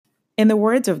In the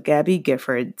words of Gabby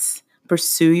Giffords,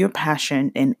 pursue your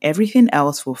passion and everything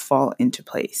else will fall into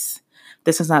place.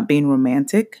 This is not being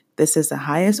romantic. This is the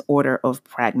highest order of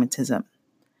pragmatism.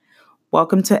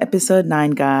 Welcome to episode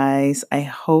 9, guys. I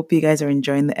hope you guys are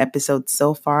enjoying the episode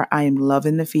so far. I am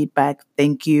loving the feedback.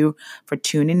 Thank you for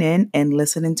tuning in and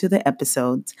listening to the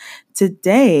episodes.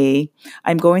 Today,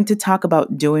 I'm going to talk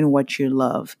about doing what you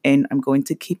love, and I'm going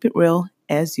to keep it real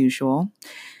as usual.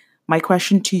 My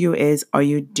question to you is, are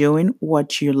you doing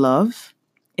what you love?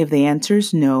 If the answer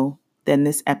is no, then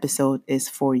this episode is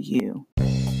for you.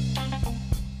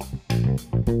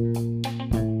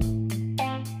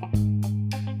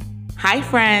 Hi,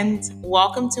 friends.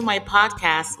 Welcome to my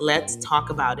podcast, Let's Talk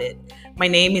About It. My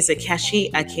name is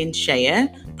Akeshi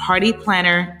Akinsheye, party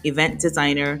planner, event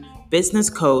designer, business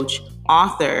coach,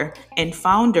 author, and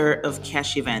founder of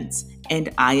Kesh Events, and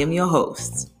I am your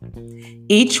host.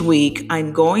 Each week,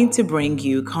 I'm going to bring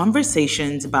you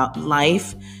conversations about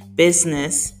life,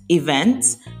 business,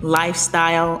 events,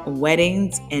 lifestyle,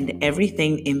 weddings, and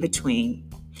everything in between.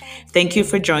 Thank you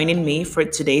for joining me for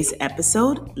today's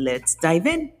episode. Let's dive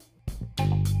in.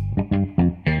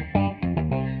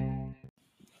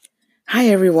 Hi,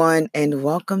 everyone, and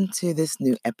welcome to this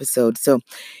new episode. So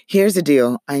here's the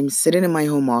deal. I'm sitting in my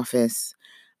home office.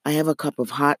 I have a cup of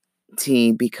hot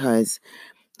tea because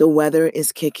the weather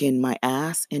is kicking my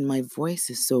ass and my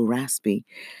voice is so raspy.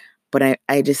 But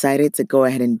I decided to go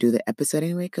ahead and do the episode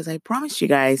anyway because I promised you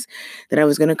guys that I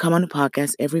was going to come on the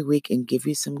podcast every week and give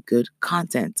you some good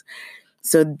content.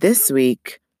 So this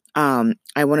week, I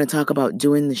want to talk about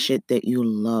doing the shit that you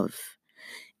love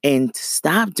and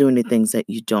stop doing the things that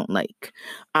you don't like.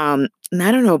 And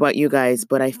I don't know about you guys,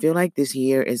 but I feel like this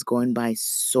year is going by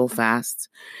so fast.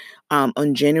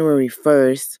 On January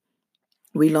 1st,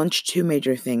 we launched two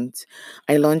major things.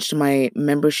 I launched my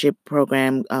membership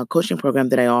program, coaching program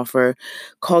that I offer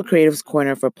called Creatives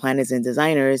Corner for planners and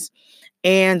designers.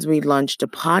 And we launched a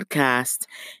podcast.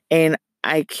 And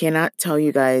I cannot tell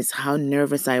you guys how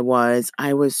nervous I was.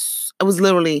 I was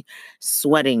literally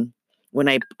sweating when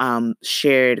I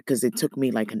shared because it took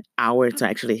me like an hour to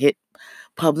actually hit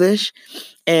publish.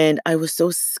 And I was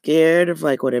so scared of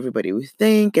like what everybody would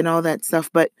think and all that stuff.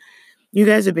 But you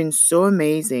guys have been so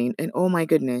amazing. And oh my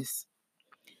goodness,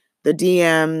 the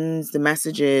DMs, the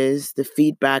messages, the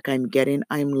feedback I'm getting,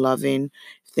 I'm loving.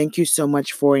 Thank you so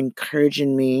much for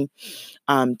encouraging me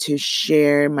to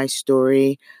share my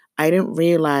story. I didn't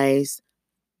realize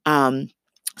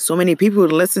so many people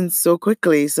would listen so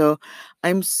quickly. So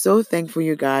I'm so thankful,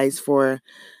 you guys, for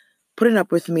putting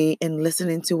up with me and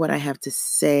listening to what I have to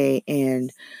say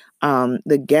and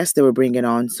the guests that we're bringing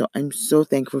on. So I'm so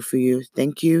thankful for you.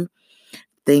 Thank you.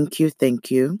 Thank you. Thank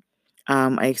you.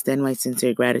 I extend my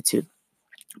sincere gratitude.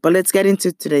 But let's get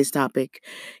into today's topic.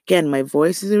 Again, my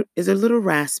voice is a little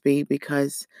raspy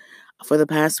because for the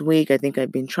past week, I think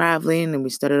I've been traveling and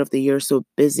we started off the year so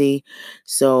busy.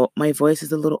 So my voice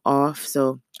is a little off.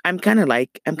 So I'm kind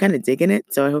of digging it.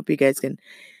 So I hope you guys can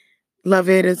love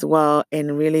it as well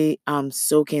and really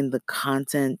soak in the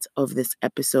content of this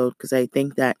episode because I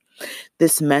think that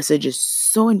this message is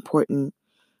so important,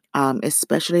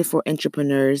 especially for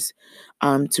entrepreneurs,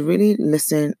 to really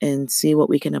listen and see what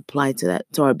we can apply to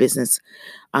our business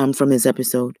from this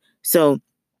episode. So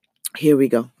here we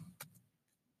go.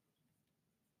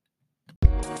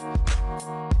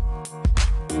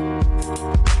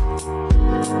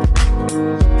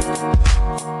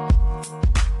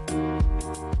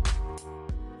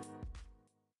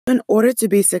 In order to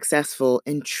be successful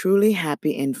and truly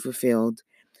happy and fulfilled,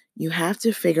 you have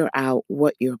to figure out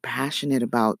what you're passionate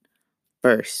about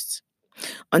first.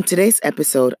 On today's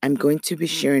episode, I'm going to be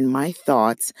sharing my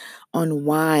thoughts on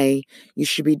why you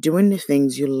should be doing the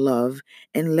things you love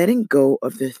and letting go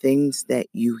of the things that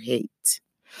you hate.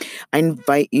 I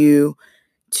invite you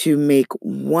to make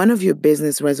one of your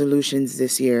business resolutions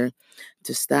this year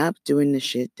to stop doing the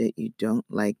shit that you don't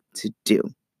like to do.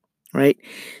 Right?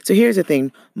 So here's the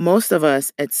thing. Most of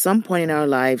us at some point in our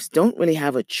lives don't really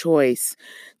have a choice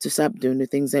to stop doing the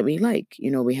things that we like. You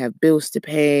know, we have bills to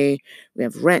pay, we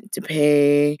have rent to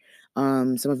pay.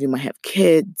 Some of you might have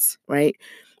kids, right?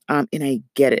 And I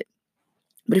get it.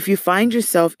 But if you find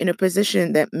yourself in a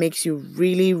position that makes you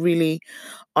really, really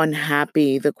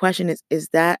unhappy, the question is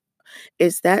that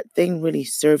thing really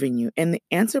serving you? And the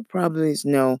answer probably is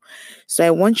no. So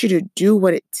I want you to do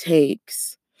what it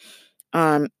takes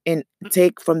and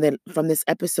take from this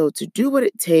episode to do what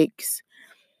it takes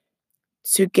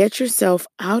to get yourself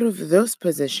out of those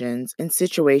positions and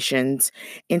situations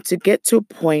and to get to a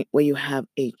point where you have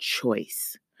a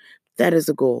choice. That is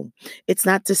a goal. It's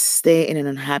not to stay in an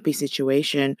unhappy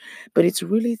situation, but it's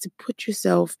really to put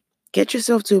yourself Get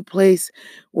yourself to a place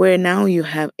where now you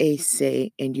have a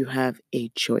say and you have a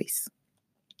choice.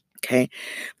 Okay.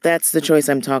 That's the choice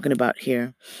I'm talking about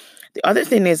here. The other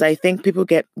thing is I think people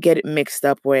get it mixed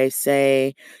up where I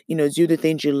say, do the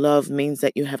things you love means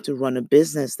that you have to run a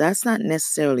business. That's not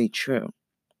necessarily true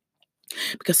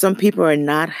because some people are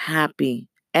not happy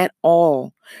at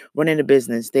all running a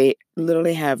business. They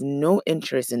literally have no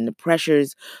interest in the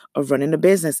pressures of running a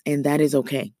business, and that is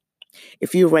okay.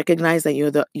 If you recognize that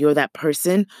you're that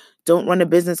person, don't run a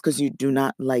business because you do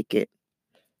not like it.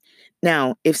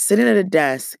 Now, if sitting at a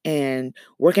desk and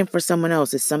working for someone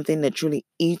else is something that truly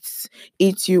eats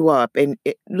you up and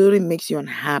it literally makes you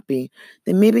unhappy,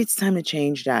 then maybe it's time to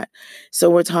change that. So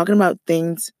we're talking about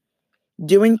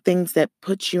doing things that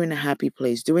put you in a happy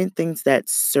place, doing things that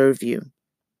serve you,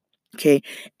 okay?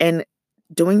 And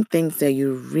doing things that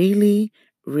you really,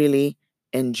 really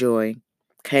enjoy,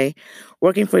 okay?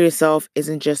 Working for yourself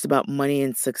isn't just about money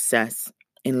and success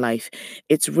in life.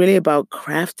 It's really about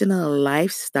crafting a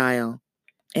lifestyle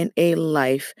and a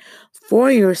life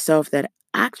for yourself that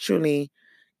actually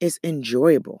is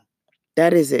enjoyable.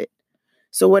 That is it.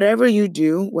 So, whatever you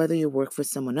do, whether you work for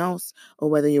someone else or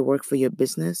whether you work for your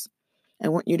business, I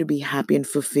want you to be happy and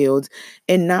fulfilled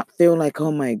and not feel like,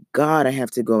 oh my God, I have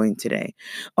to go in today.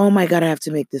 Oh my God, I have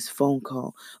to make this phone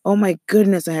call. Oh my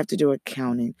goodness, I have to do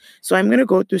accounting. So, I'm going to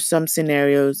go through some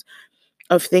scenarios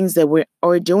of things that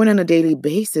we're doing on a daily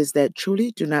basis that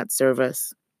truly do not serve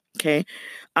us. Okay.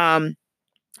 Um,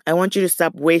 I want you to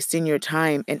stop wasting your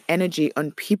time and energy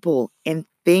on people and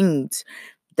things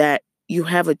that you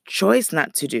have a choice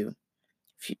not to do.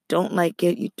 If you don't like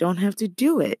it, you don't have to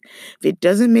do it. If it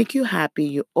doesn't make you happy,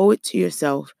 you owe it to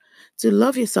yourself to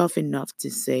love yourself enough to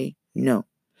say no.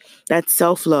 That's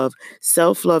self love.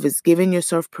 Self love is giving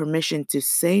yourself permission to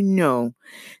say no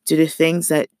to the things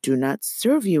that do not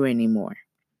serve you anymore.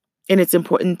 And it's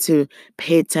important to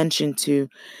pay attention to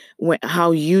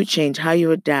how you change, how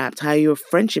you adapt, how your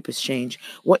friendship has changed,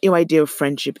 what your idea of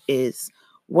friendship is,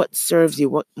 what serves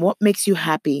you, what makes you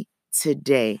happy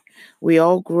today. We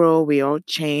all grow, we all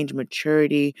change,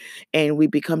 maturity, and we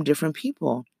become different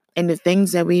people. And the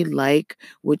things that we like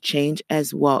would change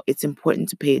as well. It's important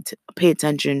to pay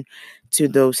attention to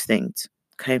those things.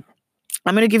 Okay.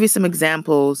 I'm going to give you some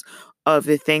examples of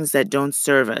the things that don't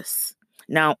serve us.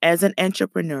 Now, as an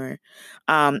entrepreneur,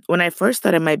 when I first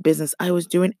started my business, I was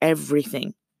doing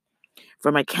everything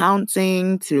from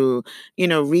accounting to,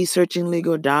 researching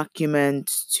legal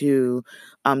documents to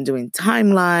doing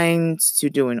timelines to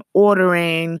doing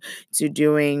ordering to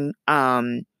doing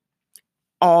all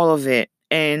of it.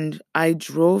 And I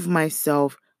drove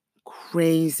myself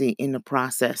crazy in the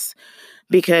process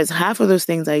because half of those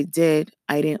things I did,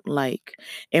 I didn't like.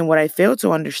 And what I failed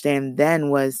to understand then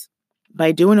was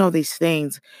by doing all these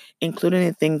things, including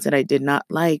the things that I did not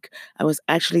like, I was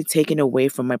actually taken away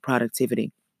from my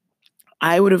productivity.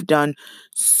 I would have done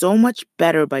so much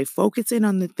better by focusing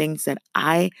on the things that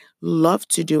I love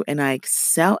to do and I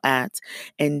excel at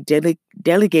and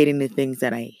delegating the things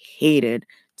that I hated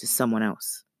to someone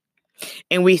else.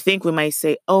 And we think we might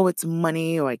say, oh, it's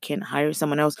money or I can't hire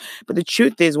someone else. But the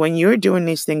truth is, when you're doing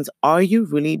these things, are you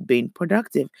really being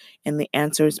productive? And the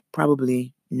answer is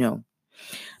probably no.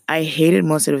 I hated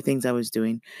most of the things I was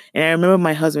doing. And I remember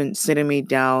my husband sitting me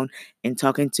down and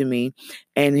talking to me.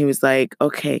 And he was like,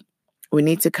 okay, we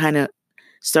need to kind of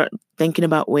start thinking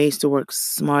about ways to work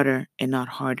smarter and not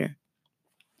harder.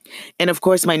 And of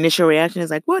course, my initial reaction is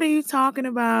like, what are you talking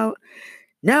about?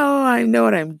 No, I know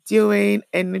what I'm doing.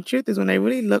 And the truth is, when I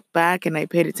really look back and I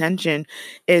paid attention,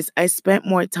 is I spent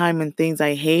more time on things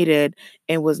I hated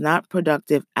and was not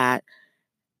productive at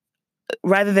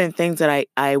rather than things that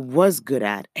I was good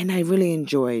at and I really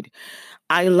enjoyed.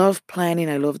 I love planning,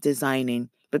 I love designing,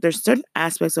 but there's certain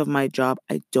aspects of my job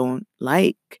I don't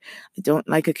like. I don't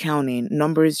like accounting.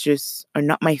 Numbers just are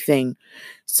not my thing.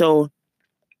 So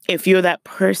if you're that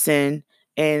person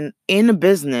and in a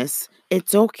business,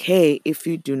 it's okay if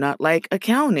you do not like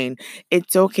accounting.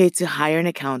 It's okay to hire an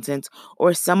accountant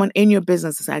or someone in your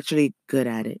business that's actually good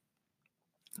at it.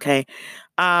 Okay.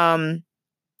 Um,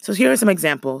 so here are some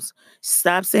examples.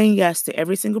 Stop saying yes to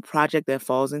every single project that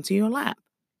falls into your lap.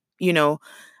 You know,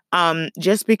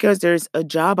 just because there's a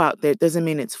job out there doesn't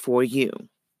mean it's for you.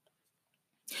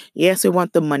 Yes, we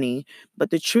want the money, but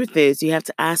the truth is, you have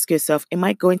to ask yourself, am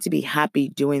I going to be happy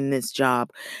doing this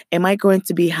job? Am I going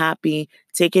to be happy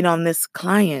taking on this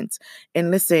client? And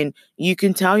listen, you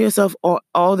can tell yourself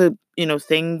all the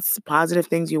things, positive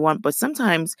things you want, but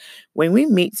sometimes when we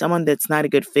meet someone that's not a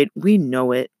good fit, we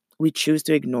know it. We choose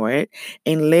to ignore it.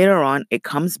 And later on, it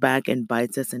comes back and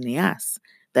bites us in the ass.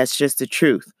 That's just the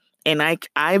truth. And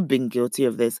I've been guilty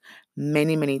of this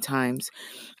many, many times.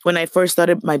 When I first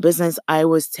started my business, I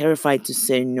was terrified to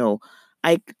say no.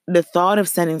 The thought of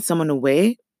sending someone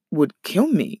away would kill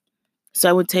me. So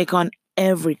I would take on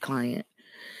every client.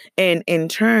 And in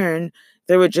turn,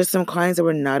 there were just some clients that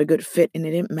were not a good fit. And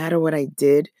it didn't matter what I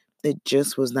did, it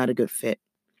just was not a good fit.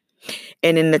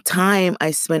 And in the time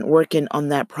I spent working on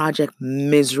that project,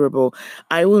 miserable,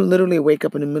 I would literally wake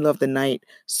up in the middle of the night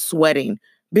sweating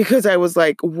because I was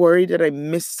like worried that I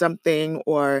missed something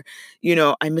or,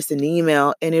 I missed an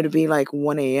email, and it'd be like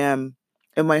 1 a.m.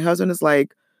 And my husband is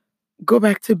like, go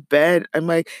back to bed. I'm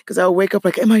like, because I'll wake up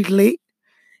like, am I late?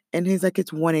 And he's like,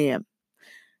 it's 1 a.m.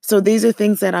 So these are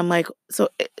things that I'm like,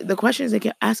 the question is, like,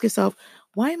 ask yourself,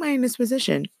 why am I in this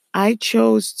position? I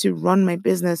chose to run my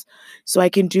business so I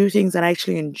can do things that I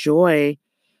actually enjoy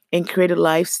and create a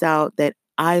lifestyle that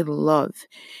I love.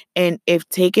 And if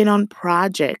taking on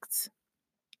projects,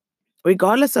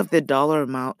 regardless of the dollar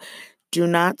amount, do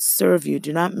not serve you,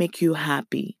 do not make you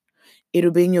happy,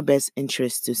 it'll be in your best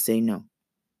interest to say no.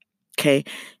 Okay?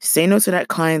 Say no to that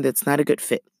client that's not a good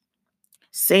fit.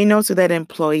 Say no to that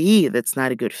employee that's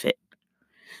not a good fit.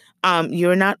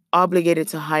 You're not obligated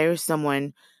to hire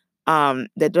someone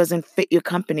that doesn't fit your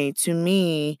company. To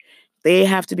me, they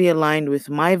have to be aligned with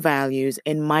my values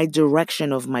and my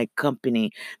direction of my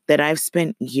company that I've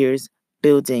spent years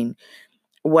building.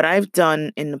 What I've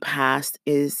done in the past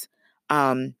is,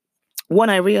 one,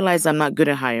 I realized I'm not good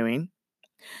at hiring.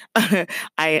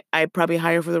 I probably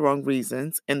hire for the wrong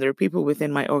reasons, and there are people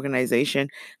within my organization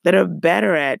that are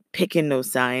better at picking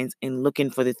those signs and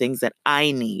looking for the things that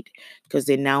I need because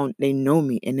they know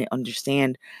me and they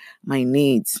understand my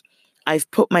needs. I've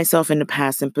put myself in the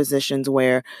past in positions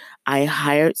where I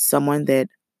hired someone that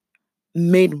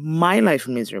made my life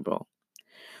miserable,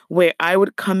 where I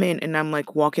would come in and I'm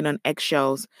like walking on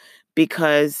eggshells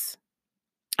because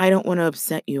I don't want to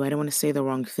upset you. I don't want to say the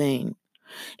wrong thing.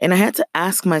 And I had to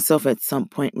ask myself at some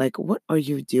point, like, what are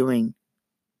you doing?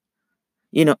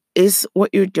 Is what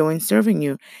you're doing serving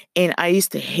you? And I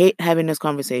used to hate having those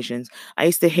conversations. I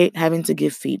used to hate having to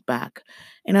give feedback.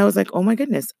 And I was like, oh my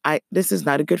goodness, this is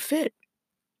not a good fit.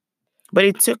 But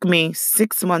it took me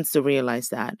 6 months to realize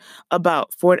that,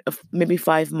 about maybe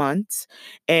 5 months.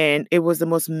 And it was the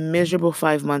most miserable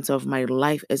 5 months of my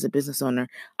life as a business owner.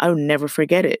 I'll never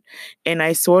forget it. And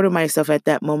I swore to myself at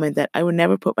that moment that I would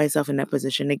never put myself in that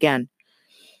position again.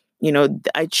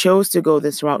 I chose to go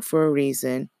this route for a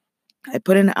reason. I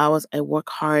put in the hours, I work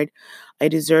hard. I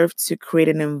deserve to create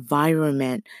an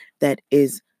environment that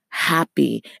is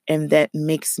happy and that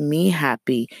makes me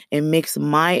happy and makes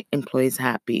my employees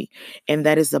happy. And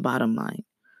that is the bottom line.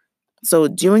 So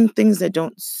doing things that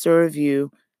don't serve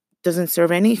you doesn't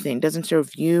serve anything, doesn't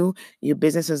serve you. Your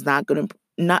business is not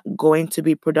going to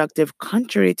be productive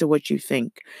contrary to what you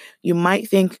think. You might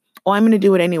think, oh, I'm going to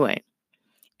do it anyway.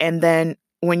 And then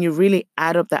when you really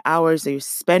add up the hours that you're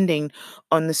spending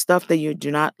on the stuff that you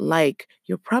do not like,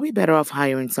 you're probably better off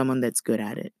hiring someone that's good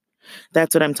at it.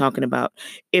 That's what I'm talking about.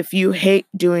 If you hate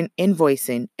doing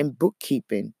invoicing and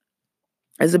bookkeeping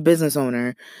as a business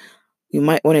owner, you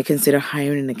might want to consider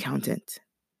hiring an accountant.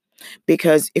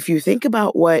 Because if you think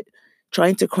about what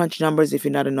trying to crunch numbers, if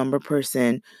you're not a number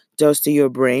person, does to your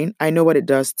brain, I know what it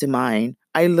does to mine.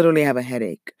 I literally have a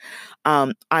headache.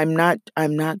 I'm not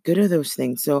good at those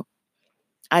things. So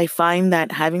I find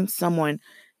that having someone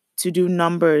to do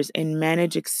numbers and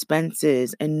manage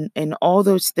expenses and all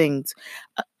those things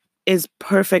is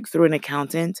perfect through an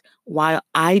accountant while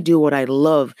I do what I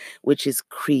love, which is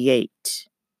create.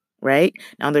 Right?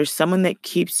 Now there's someone that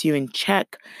keeps you in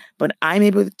check, but I'm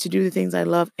able to do the things I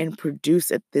love and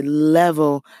produce at the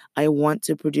level I want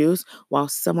to produce while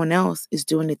someone else is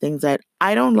doing the things that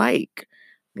I don't like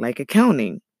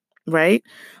accounting, right?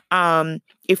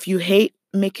 If you hate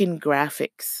making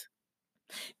graphics,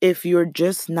 if you're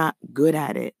just not good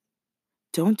at it,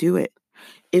 don't do it.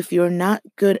 If you're not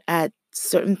good at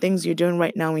certain things you're doing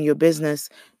right now in your business,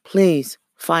 please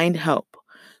find help.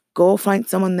 Go find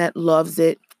someone that loves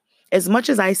it. As much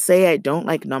as I say I don't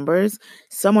like numbers,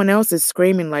 someone else is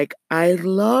screaming like, I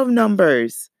love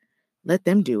numbers. Let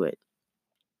them do it.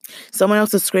 Someone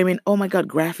else is screaming, oh my God,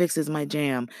 graphics is my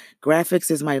jam. Graphics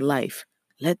is my life.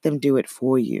 Let them do it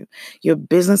for you. Your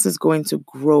business is going to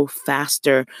grow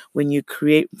faster when you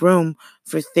create room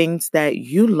for things that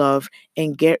you love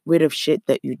and get rid of shit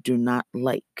that you do not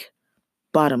like.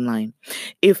 Bottom line,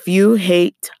 if you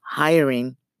hate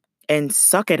hiring and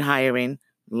suck at hiring,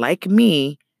 like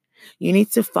me, you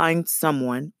need to find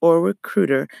someone or a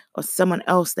recruiter or someone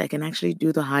else that can actually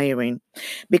do the hiring,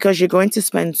 because you're going to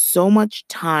spend so much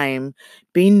time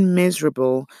being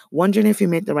miserable, wondering if you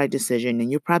made the right decision,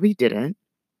 and you probably didn't.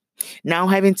 Now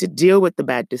having to deal with the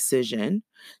bad decision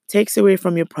takes away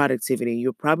from your productivity.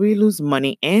 You'll probably lose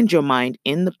money and your mind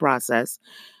in the process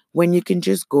when you can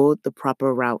just go the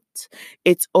proper route.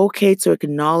 It's okay to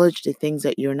acknowledge the things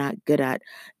that you're not good at.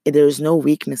 There's no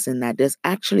weakness in that. There's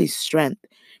actually strength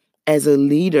as a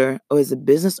leader or as a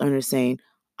business owner saying,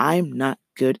 I'm not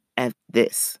good at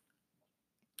this,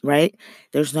 right?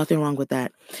 There's nothing wrong with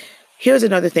that. Here's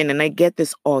another thing, and I get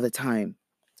this all the time: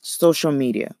 social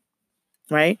media,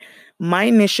 right? My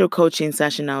initial coaching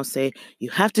session, I'll say,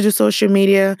 you have to do social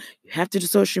media. You have to do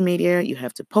social media. You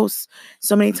have to post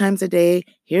so many times a day.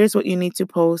 Here's what you need to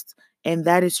post. And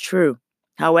that is true.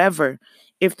 However,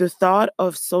 if the thought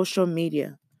of social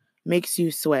media makes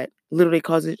you sweat, literally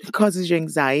causes you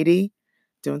anxiety,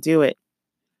 don't do it.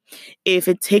 If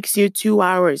it takes you 2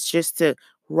 hours just to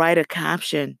write a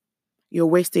caption, you're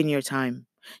wasting your time.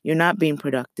 You're not being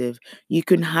productive. You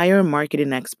can hire a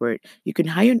marketing expert. You can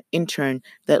hire an intern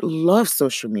that loves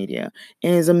social media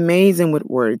and is amazing with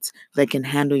words that can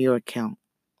handle your account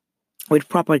with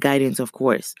proper guidance, of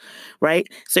course, right?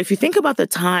 So if you think about the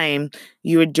time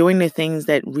you're doing the things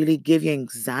that really give you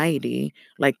anxiety,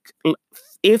 like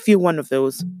if you're one of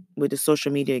those with the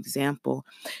social media example,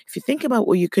 if you think about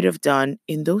what you could have done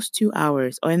in those 2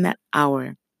 hours or in that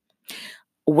hour,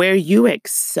 where you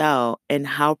excel and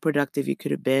how productive you could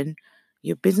have been,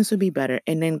 your business would be better.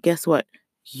 And then guess what?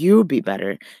 You'll be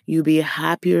better. You'll be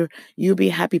happier. You'll be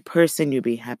a happy person. You'll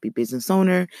be a happy business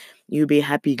owner. You'll be a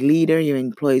happy leader. Your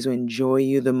employees will enjoy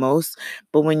you the most.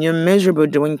 But when you're miserable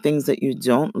doing things that you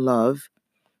don't love,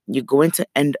 you're going to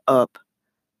end up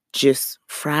just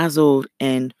frazzled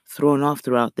and thrown off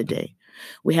throughout the day.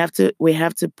 We have to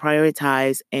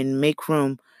prioritize and make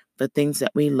room for things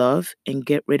that we love and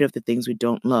get rid of the things we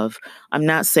don't love. I'm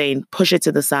not saying push it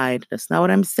to the side. That's not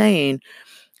what I'm saying.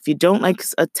 If you don't like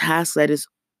a task that is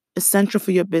essential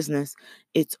for your business,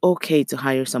 it's okay to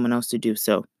hire someone else to do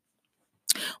so.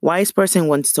 Wise person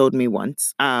once told me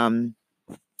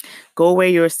go where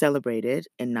you're celebrated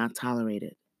and not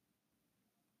tolerated.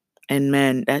 And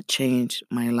man, that changed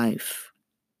my life.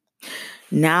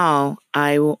 Now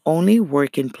I will only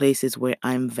work in places where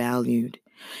I'm valued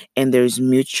and there's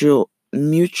mutual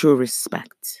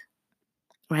respect,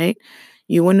 right?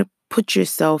 You want to put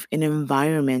yourself in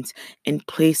environments and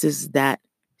places that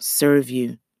serve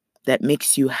you, that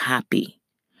makes you happy,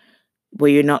 where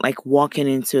you're not like walking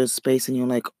into a space and you're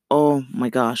like, oh my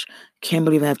gosh, can't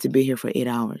believe I have to be here for 8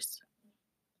 hours.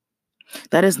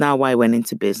 That is not why I went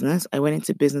into business. I went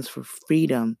into business for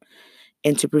freedom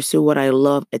and to pursue what I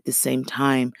love at the same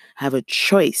time, have a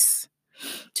choice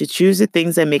to choose the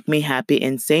things that make me happy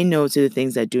and say no to the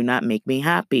things that do not make me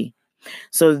happy.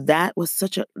 So that was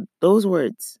those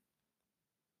words: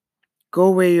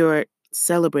 go where you're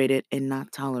celebrated and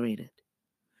not tolerated.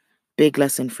 Big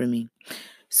lesson for me.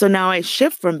 So now I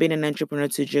shift from being an entrepreneur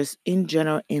to just in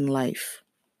general in life,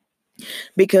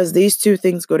 because these two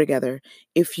things go together.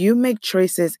 If you make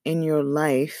choices in your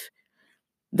life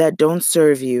that don't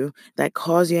serve you, that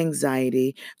cause you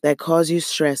anxiety, that cause you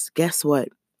stress, guess what?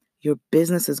 Your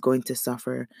business is going to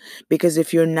suffer. Because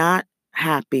if you're not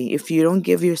happy, if you don't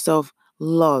give yourself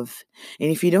love, and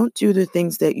if you don't do the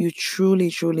things that you truly,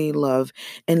 truly love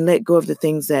and let go of the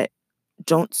things that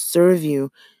don't serve you,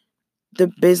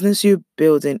 the business you're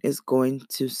building is going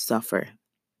to suffer.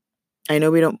 I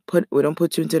know we don't put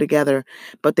two and two together,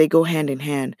 but they go hand in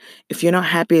hand. If you're not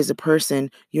happy as a person,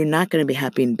 you're not going to be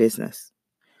happy in business.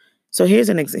 So here's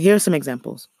some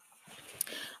examples.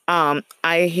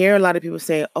 I hear a lot of people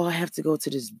say, "Oh, I have to go to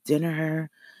this dinner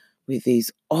with these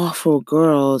awful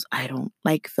girls. I don't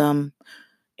like them."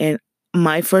 And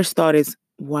my first thought is,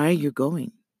 "Why are you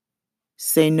going?"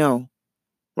 Say no,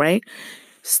 right?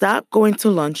 Stop going to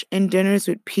lunch and dinners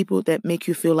with people that make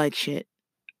you feel like shit.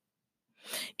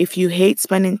 If you hate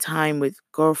spending time with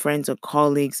girlfriends or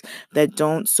colleagues that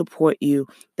don't support you,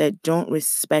 that don't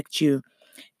respect you,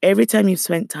 every time you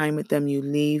spend time with them, you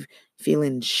leave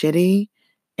feeling shitty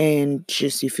and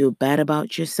just you feel bad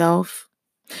about yourself.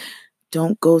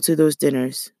 Don't go to those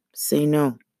dinners. Say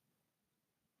no.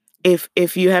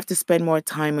 If you have to spend more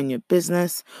time on your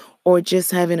business or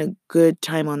just having a good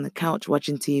time on the couch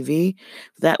watching TV,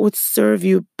 that would serve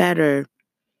you better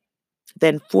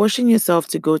than forcing yourself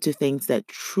to go to things that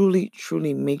truly,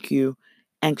 truly make you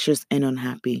anxious and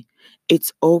unhappy.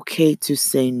 It's okay to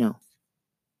say no.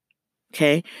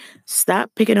 Okay?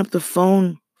 Stop picking up the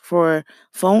phone for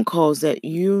phone calls that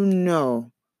you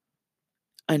know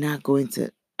are not going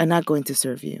to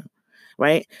serve you.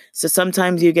 Right? So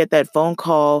sometimes you get that phone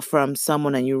call from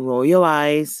someone and you roll your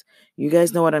eyes. You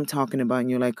guys know what I'm talking about. And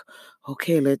you're like,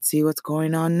 okay, let's see what's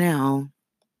going on now.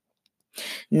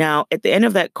 Now, at the end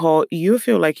of that call, you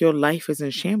feel like your life is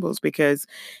in shambles because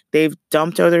they've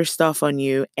dumped all their stuff on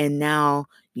you and now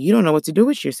you don't know what to do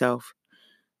with yourself.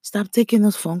 Stop taking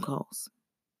those phone calls.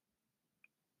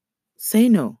 Say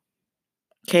no.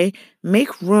 Okay?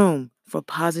 Make room for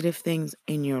positive things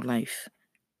in your life.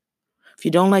 If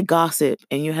you don't like gossip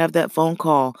and you have that phone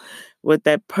call with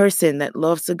that person that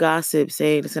loves to gossip,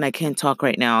 say, listen, I can't talk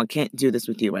right now. I can't do this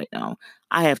with you right now.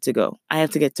 I have to go. I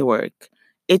have to get to work.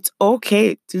 It's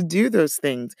okay to do those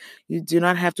things. You do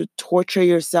not have to torture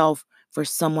yourself for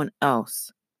someone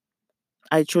else.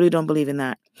 I truly don't believe in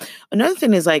that. Another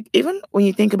thing is like, even when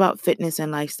you think about fitness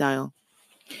and lifestyle,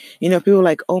 people are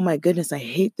like, oh my goodness, I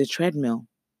hate the treadmill.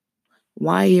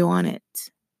 Why are you on it?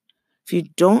 If you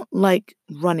don't like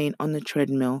running on the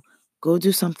treadmill, go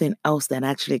do something else that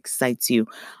actually excites you.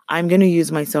 I'm going to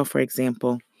use myself for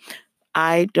example.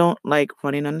 I don't like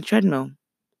running on the treadmill,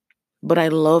 but I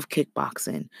love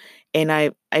kickboxing. And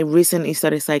I recently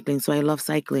started cycling, so I love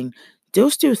cycling.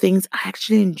 Those two things I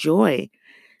actually enjoy.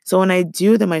 So when I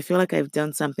do them, I feel like I've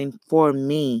done something for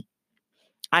me.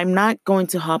 I'm not going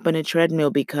to hop on a treadmill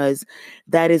because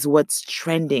that is what's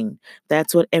trending.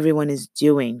 That's what everyone is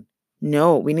doing.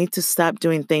 No, we need to stop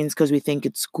doing things because we think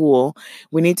it's cool.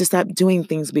 We need to stop doing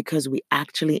things because we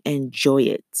actually enjoy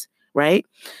it, right?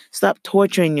 Stop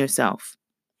torturing yourself.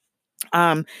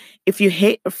 Um, if you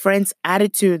hate a friend's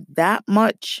attitude that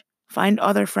much, find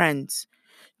other friends.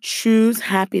 Choose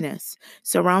happiness.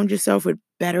 Surround yourself with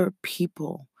better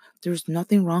people. There's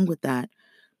nothing wrong with that.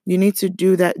 You need to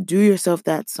do that, do yourself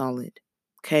that solid.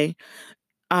 Okay.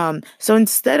 So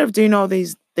instead of doing all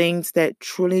these things that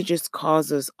truly just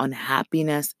cause us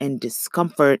unhappiness and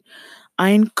discomfort, I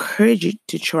encourage you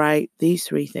to try these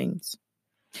three things.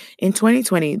 In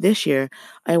 2020, this year,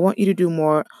 I want you to do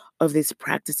more of these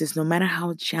practices, no matter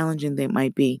how challenging they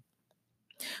might be.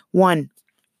 One,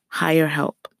 hire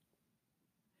help.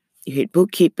 You hate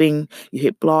bookkeeping, you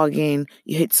hate blogging,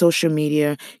 you hate social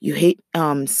media, you hate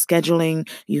scheduling,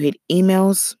 you hate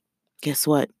emails. Guess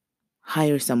what?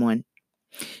 Hire someone.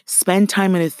 Spend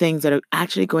time on the things that are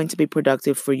actually going to be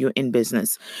productive for you in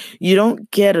business. You don't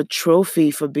get a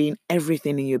trophy for being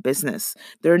everything in your business.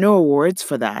 There are no awards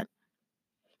for that.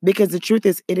 Because the truth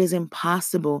is, it is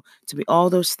impossible to be all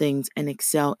those things and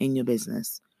excel in your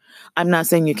business. I'm not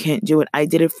saying you can't do it. I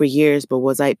did it for years, but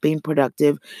was I being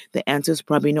productive? The answer is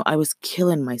probably no. I was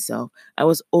killing myself. I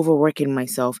was overworking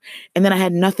myself. And then I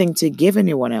had nothing to give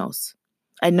anyone else.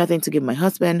 I had nothing to give my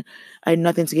husband. I had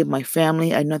nothing to give my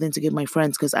family. I had nothing to give my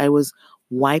friends because I was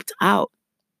wiped out.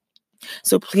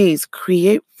 So please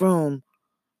create room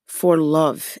for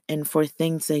love and for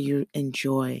things that you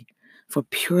enjoy, for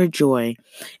pure joy,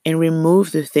 and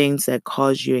remove the things that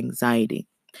cause you anxiety.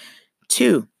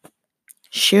 2,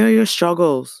 share your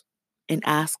struggles and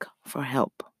ask for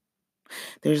help.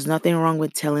 There's nothing wrong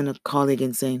with telling a colleague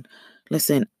and saying,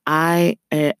 "Listen, I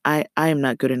am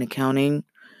not good in accounting.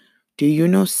 Do you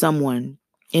know someone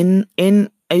in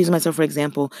I use myself for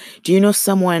example. Do you know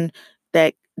someone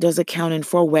that does accounting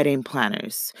for wedding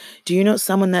planners? Do you know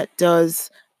someone that does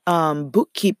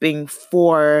bookkeeping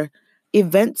for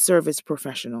event service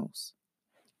professionals?"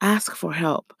 Ask for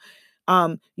help.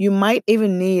 You might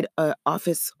even need a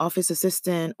office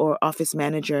assistant or office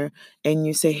manager, and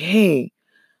you say, "Hey,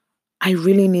 I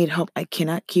really need help. I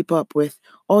cannot keep up with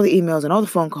all the emails and all the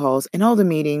phone calls and all the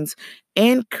meetings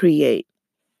and create.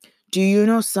 Do you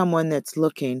know someone that's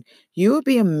looking?" You will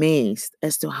be amazed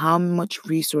as to how much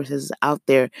resources is out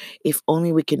there if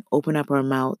only we can open up our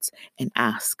mouths and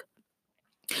ask.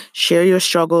 Share your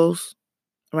struggles,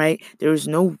 right? There is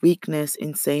no weakness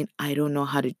in saying, "I don't know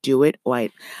how to do it," or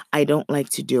I don't like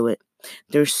to do it.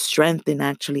 There's strength in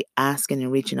actually asking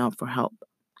and reaching out for help.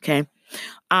 Okay.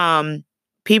 um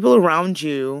People around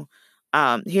you,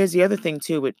 here's the other thing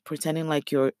too, with pretending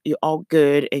like you're all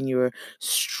good and you're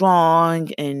strong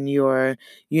and you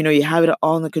have it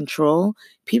all under control.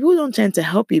 People don't tend to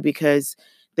help you because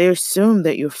they assume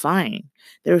that you're fine.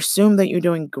 They assume that you're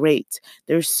doing great.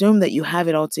 They assume that you have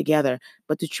it all together,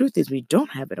 but the truth is we don't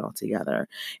have it all together.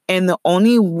 And the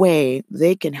only way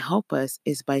they can help us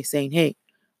is by saying, "Hey,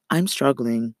 I'm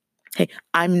struggling. Hey,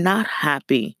 I'm not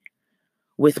happy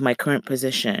with my current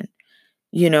position.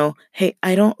 Hey,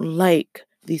 I don't like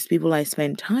these people I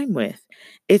spend time with."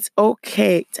 It's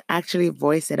okay to actually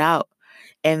voice it out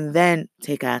and then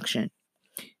take action.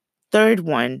 Third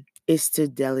one is to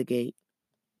delegate.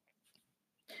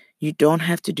 You don't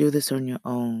have to do this on your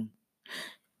own.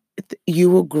 You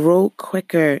will grow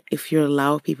quicker if you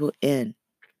allow people in.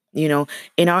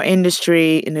 In our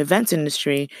industry, in the events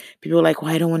industry, people are like,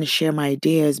 "Well, I don't want to share my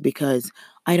ideas because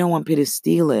I don't want people to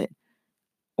steal it."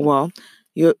 Well,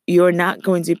 you're not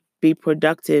going to be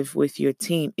productive with your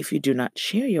team if you do not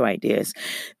share your ideas.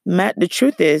 Matt, the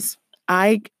truth is,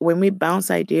 when we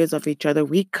bounce ideas off each other,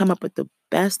 we come up with the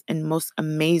best and most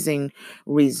amazing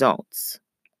results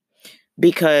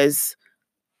because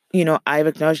I've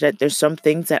acknowledged that there's some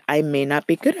things that I may not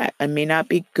be good at. I may not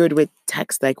be good with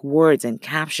text like words and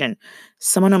caption.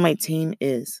 Someone on my team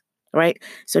is, right?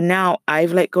 So now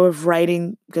I've let go of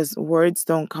writing because words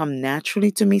don't come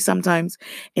naturally to me sometimes.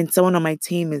 And someone on my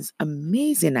team is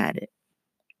amazing at it,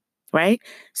 right?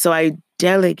 So I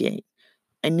delegate.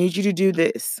 I need you to do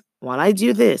this. While I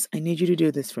do this, I need you to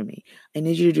do this for me. I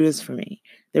need you to do this for me.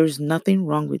 There is nothing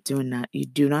wrong with doing that. You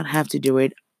do not have to do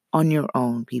it on your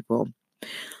own, people.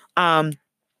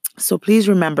 So please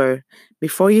remember,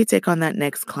 before you take on that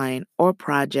next client or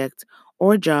project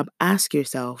or job, ask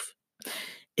yourself,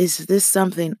 is this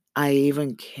something I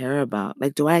even care about?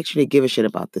 Like, do I actually give a shit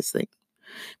about this thing?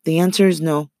 The answer is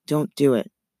no, don't do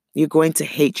it. You're going to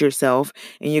hate yourself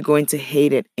and you're going to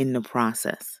hate it in the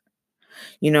process.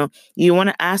 You want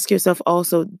to ask yourself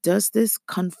also, does this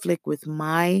conflict with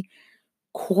my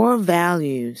core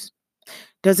values?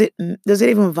 Does it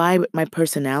even vibe with my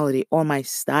personality or my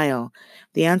style?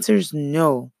 The answer is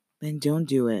no, then don't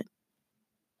do it.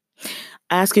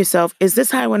 Ask yourself, is this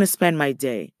how I want to spend my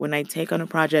day when I take on a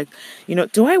project?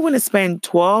 Do I want to spend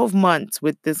 12 months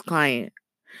with this client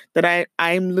that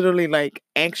I'm literally like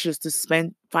anxious to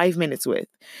spend 5 minutes with?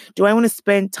 Do I want to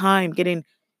spend time getting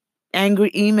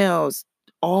angry emails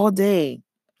all day?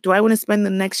 Do I want to spend the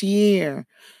next year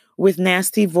with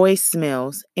nasty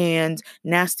voicemails and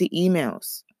nasty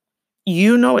emails?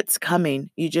 You know it's coming.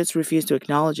 You just refuse to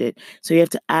acknowledge it. So you have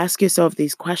to ask yourself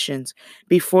these questions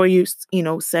before you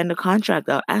send a contract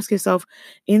out. Ask yourself,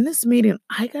 in this meeting,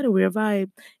 I got a weird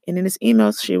vibe. And in this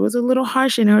email, she was a little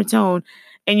harsh in her tone.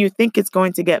 And you think it's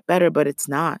going to get better, but it's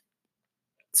not.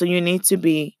 So you need to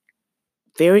be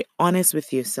very honest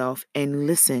with yourself and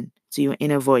listen to your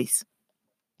inner voice.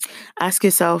 Ask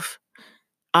yourself,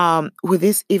 will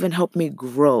this even help me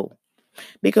grow?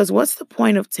 Because what's the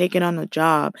point of taking on a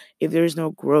job if there is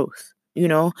no growth?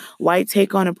 Why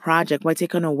take on a project? Why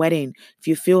take on a wedding if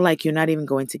you feel like you're not even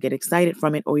going to get excited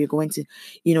from it, or you're going to,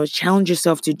 challenge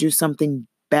yourself to do something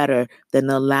better than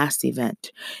the last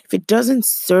event? If it doesn't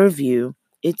serve you,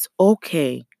 it's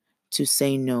okay to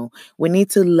say no. We need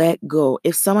to let go.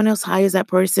 If someone else hires that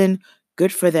person,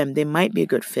 good for them. They might be a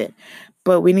good fit.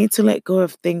 But we need to let go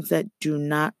of things that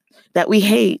we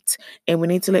hate, and we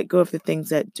need to let go of the things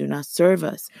that do not serve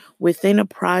us. Within a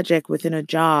project, within a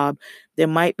job, there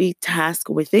might be tasks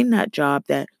within that job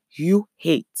that you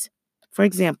hate. For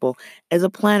example, as a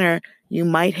planner, you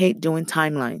might hate doing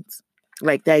timelines.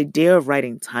 Like, the idea of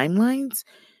writing timelines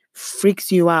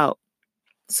freaks you out.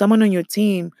 Someone on your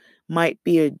team might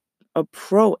be a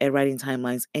pro at writing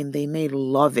timelines and they may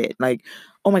love it. Like,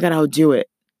 oh my God, I'll do it.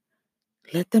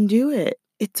 Let them do it.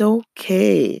 It's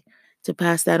okay to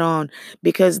pass that on,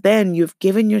 because then you've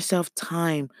given yourself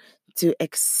time to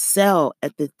excel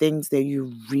at the things that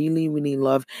you really, really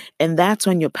love. And that's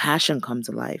when your passion comes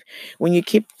alive. When you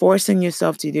keep forcing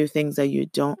yourself to do things that you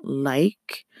don't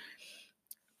like,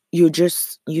 you're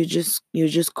just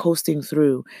coasting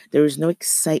through. There is no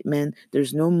excitement,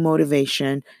 there's no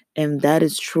motivation, and that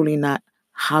is truly not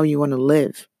how you want to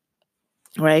live.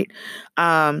 Right?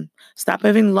 Stop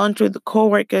having lunch with a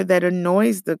coworker that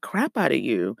annoys the crap out of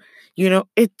you.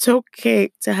 It's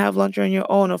okay to have lunch on your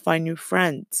own or find new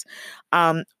friends.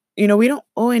 We don't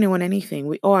owe anyone anything.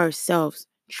 We owe ourselves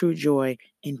true joy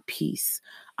and peace.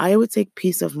 I would take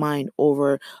peace of mind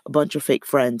over a bunch of fake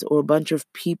friends or a bunch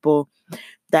of people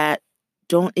that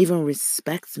don't even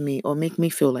respect me or make me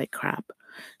feel like crap.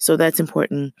 So that's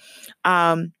important.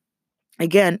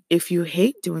 Again, if you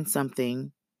hate doing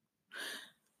something,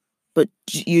 but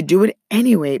you do it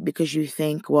anyway because you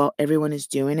think, well, everyone is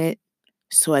doing it,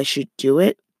 so I should do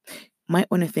it,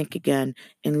 might want to think again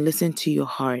and listen to your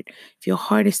heart. If your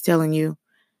heart is telling you,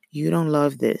 you don't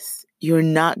love this, you're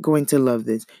not going to love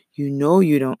this,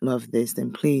 you don't love this,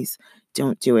 then please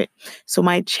don't do it. So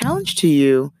my challenge to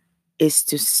you is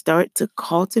to start to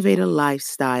cultivate a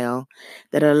lifestyle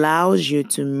that allows you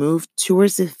to move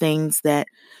towards the things that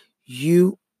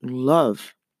you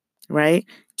love, right?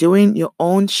 Doing your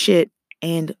own shit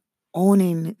and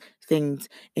owning things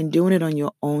and doing it on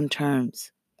your own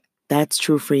terms. That's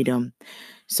true freedom.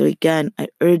 So again, I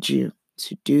urge you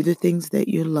to do the things that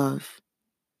you love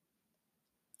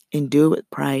and do it with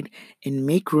pride and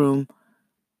make room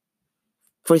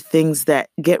for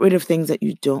get rid of things that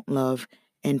you don't love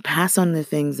and pass on the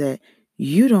things that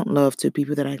you don't love to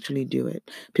people that actually do it,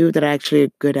 people that are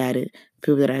actually good at it,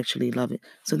 people that actually love it.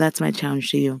 So that's my challenge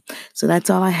to you. So that's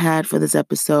all I had for this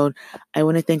episode. I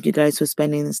want to thank you guys for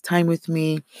spending this time with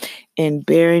me and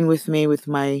bearing with me with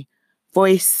my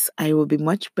voice. I will be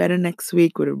much better next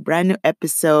week with a brand new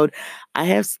episode. I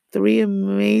have three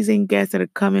amazing guests that are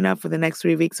coming up for the next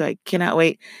 3 weeks, so I cannot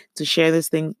wait to share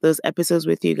those episodes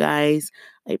with you guys.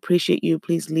 I appreciate you.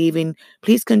 Please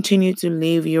continue to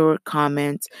leave your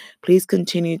comments. Please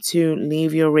continue to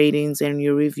leave your ratings and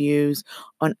your reviews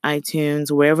on iTunes,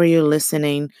 wherever you're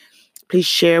listening. Please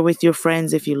share with your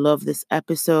friends if you love this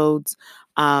episode.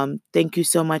 Thank you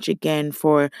so much again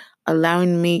for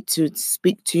allowing me to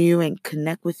speak to you and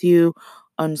connect with you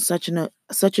on such a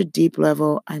deep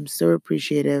level. I'm so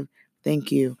appreciative.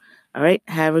 Thank you. All right.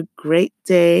 Have a great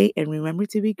day and remember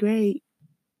to be great.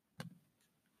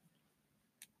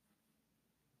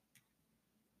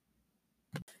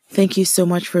 Thank you so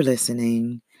much for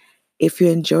listening. If you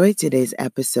enjoyed today's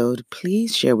episode,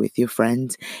 please share with your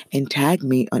friends and tag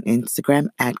me on Instagram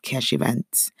at Cash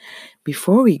Events.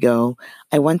 Before we go,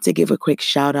 I want to give a quick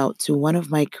shout out to one of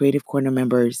my Creative Corner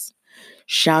members.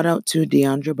 Shout out to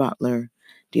Deandra Butler.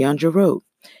 Deandra wrote,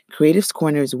 Creative's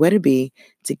Corner is where to be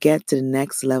to get to the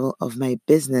next level of my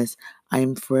business. I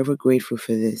am forever grateful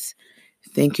for this.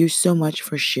 Thank you so much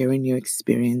for sharing your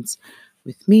experience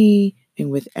with me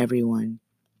and with everyone.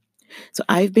 So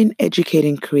I've been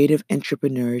educating creative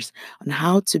entrepreneurs on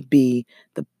how to be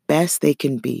the best they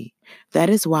can be. That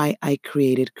is why I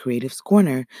created Creative's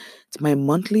Corner. It's my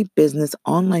monthly business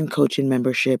online coaching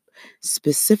membership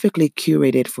specifically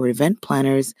curated for event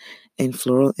planners and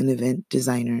floral and event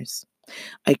designers.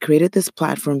 I created this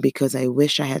platform because I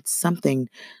wish I had something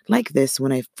like this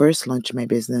when I first launched my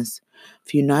business.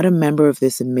 If you're not a member of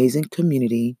this amazing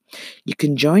community, you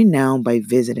can join now by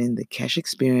visiting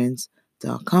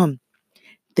thecashexperience.com.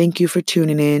 Thank you for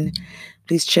tuning in.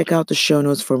 Please check out the show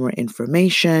notes for more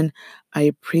information. I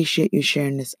appreciate you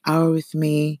sharing this hour with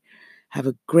me. Have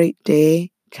a great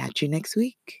day. Catch you next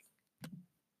week.